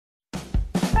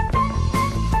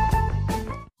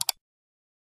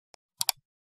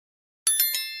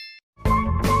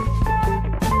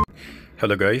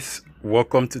Hello guys,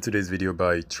 welcome to today's video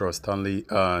by Trust Stanley,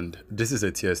 and this is a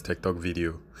TS Tech Talk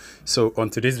video. So on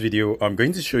today's video, I'm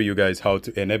going to show you guys how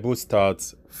to enable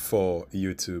stats for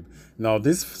YouTube. Now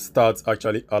this stats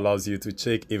actually allows you to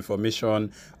check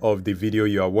information of the video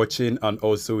you are watching and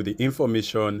also the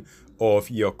information of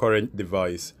your current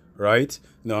device, right?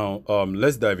 Now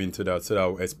let's dive into that so that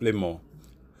I'll explain more.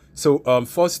 So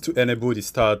first, to enable the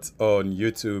stats on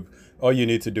YouTube, all you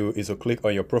need to do is to click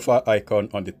on your profile icon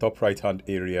on the top right hand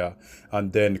area,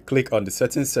 and then click on the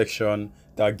settings section,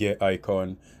 that gear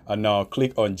icon, and now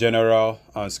click on general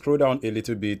and scroll down a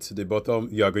little bit to the bottom.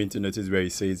 You are going to notice where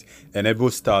it says enable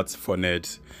stats for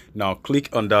nerds. Now click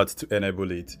on that to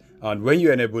enable it. And when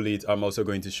you enable it, I'm also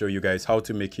going to show you guys how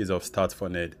to make use of Stats for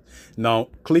Nerd. Now,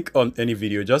 click on any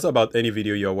video, just about any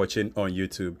video you're watching on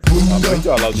YouTube. I'm going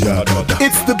to allow you to add button.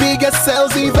 It's the biggest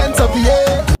sales event of the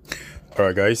year.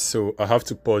 Alright guys, so I have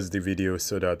to pause the video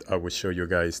so that I will show you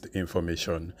guys the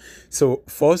information. So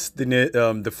first,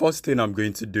 the first thing I'm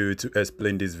going to do to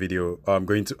explain this video, I'm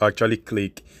going to actually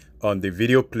click on the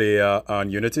video player,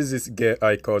 and you notice this gear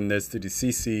icon next to the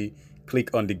CC.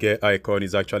 Click on the gear icon,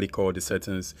 is actually called the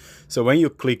settings. So when you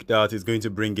click that, it's going to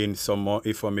bring in some more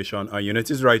information, and you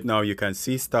notice right now you can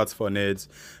see stats for nerds,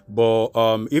 but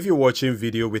if you're watching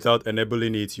video without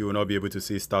enabling it, you will not be able to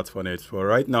see stats for nerds. For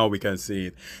right now we can see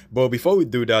it, but before we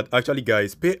do that, actually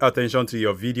guys, pay attention to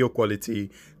your video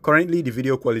quality. Currently the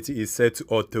video quality is set to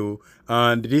auto,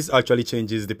 and this actually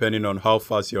changes depending on how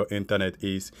fast your internet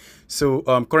is. So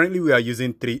currently we are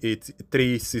using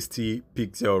 360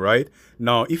 pixel, right?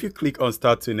 Now if you click on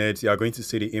start to net, you are going to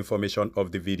see the information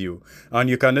of the video, and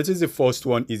you can notice the first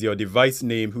one is your device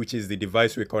name, which is the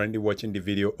device we're currently watching the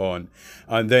video on,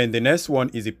 and then the next one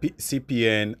is a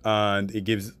CPN, and it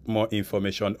gives more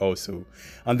information also.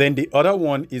 And then the other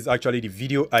one is actually the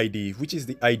video ID, which is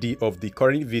the ID of the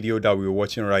current video that we're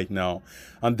watching right now.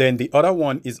 And then the other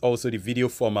one is also the video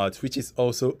format, which is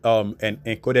also an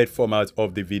encoded format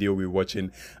of the video we're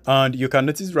watching. And you can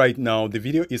notice right now the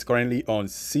video is currently on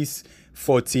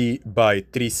 640 by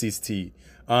 360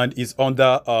 and is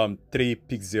under 3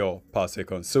 pixel per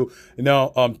second. So now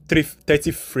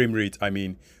 30 frame rate, I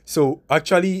mean. So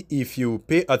actually, if you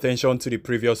pay attention to the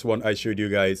previous one I showed you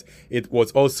guys, it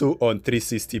was also on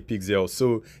 360 pixels.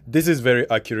 So this is very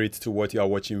accurate to what you are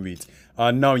watching with.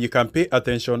 And now you can pay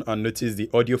attention and notice the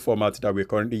audio format that we're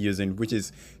currently using, which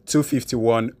is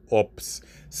 251 ops.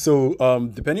 So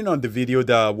depending on the video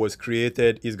that was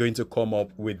created, is going to come up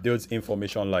with those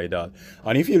information like that.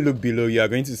 And if you look below, you are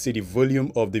going to see the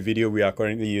volume of the video we are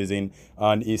currently using,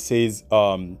 and it says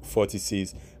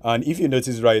 46. And if you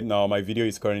notice right now, my video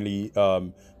is currently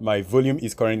my volume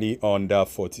is currently under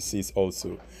 46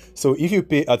 also. So if you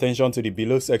pay attention to the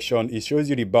below section, it shows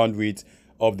you the bandwidth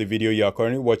of the video you are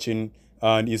currently watching,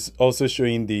 and it's also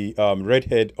showing the red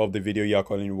head of the video you are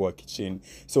currently watching.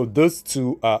 So those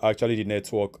two are actually the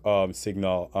network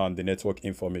signal and the network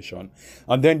information.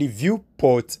 And then the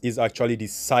viewport is actually the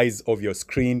size of your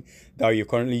screen that you're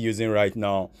currently using right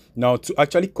now. Now to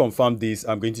actually confirm this,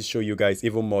 I'm going to show you guys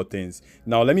even more things.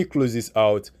 Now let me close this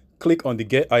out. Click on the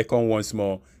gear icon once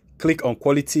more, click on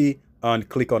quality, and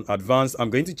click on advanced. I'm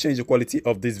going to change the quality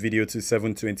of this video to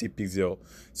 720 pixel.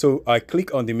 So I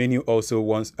click on the menu also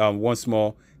once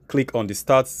more, click on the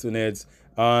stats to nerds,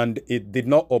 and it did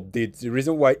not update. The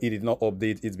reason why it did not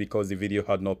update is because the video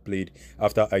had not played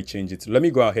after I changed it. So let me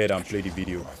go ahead and play the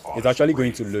video. It's actually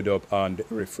going to load up and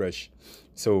refresh.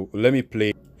 So let me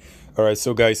play. Alright,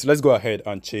 so guys, let's go ahead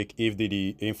and check if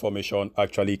the information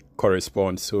actually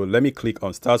corresponds. So let me click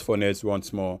on Stats for Nerds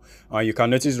once more, and you can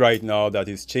notice right now that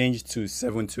it's changed to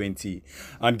 720.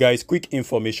 And guys, quick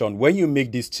information, when you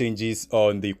make these changes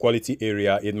on the quality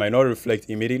area, it might not reflect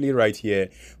immediately right here,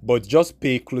 but just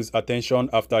pay close attention.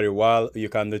 After a while, you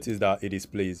can notice that it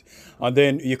displays. And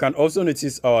then you can also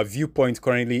notice our viewpoint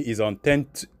currently is on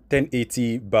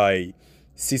 1080 by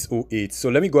 608. So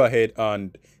let me go ahead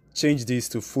and change this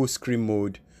to full screen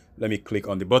mode. Let me click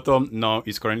on the bottom. Now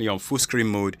it's currently on full screen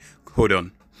mode. Hold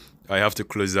on, I have to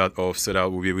close that off so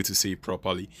that we'll be able to see it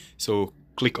properly. So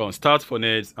click on start for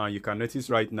nerds, and you can notice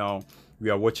right now we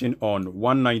are watching on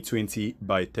 1920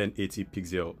 by 1080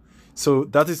 pixel. So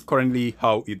that is currently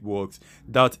how it works.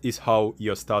 That is how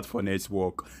your stats for nerds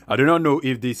work. I do not know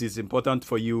if this is important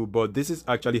for you, but this is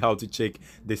actually how to check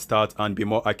the stat and be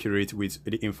more accurate with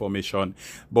the information.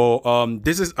 But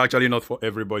this is actually not for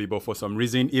everybody, but for some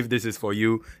reason, if this is for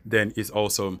you, then it's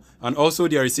awesome. And also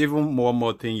there is even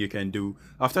more thing you can do.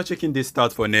 After checking this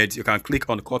stat for nerds, you can click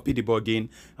on copy debugging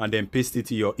and then paste it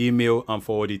to your email and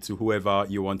forward it to whoever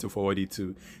you want to forward it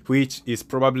to, which is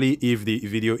probably if the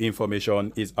video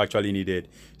information is actually actually needed.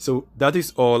 So that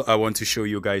is all I want to show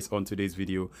you guys on today's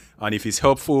video. And if it's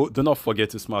helpful, do not forget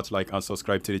to smash like and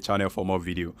subscribe to the channel for more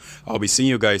video. I'll be seeing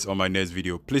you guys on my next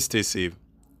video. Please stay safe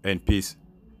and peace.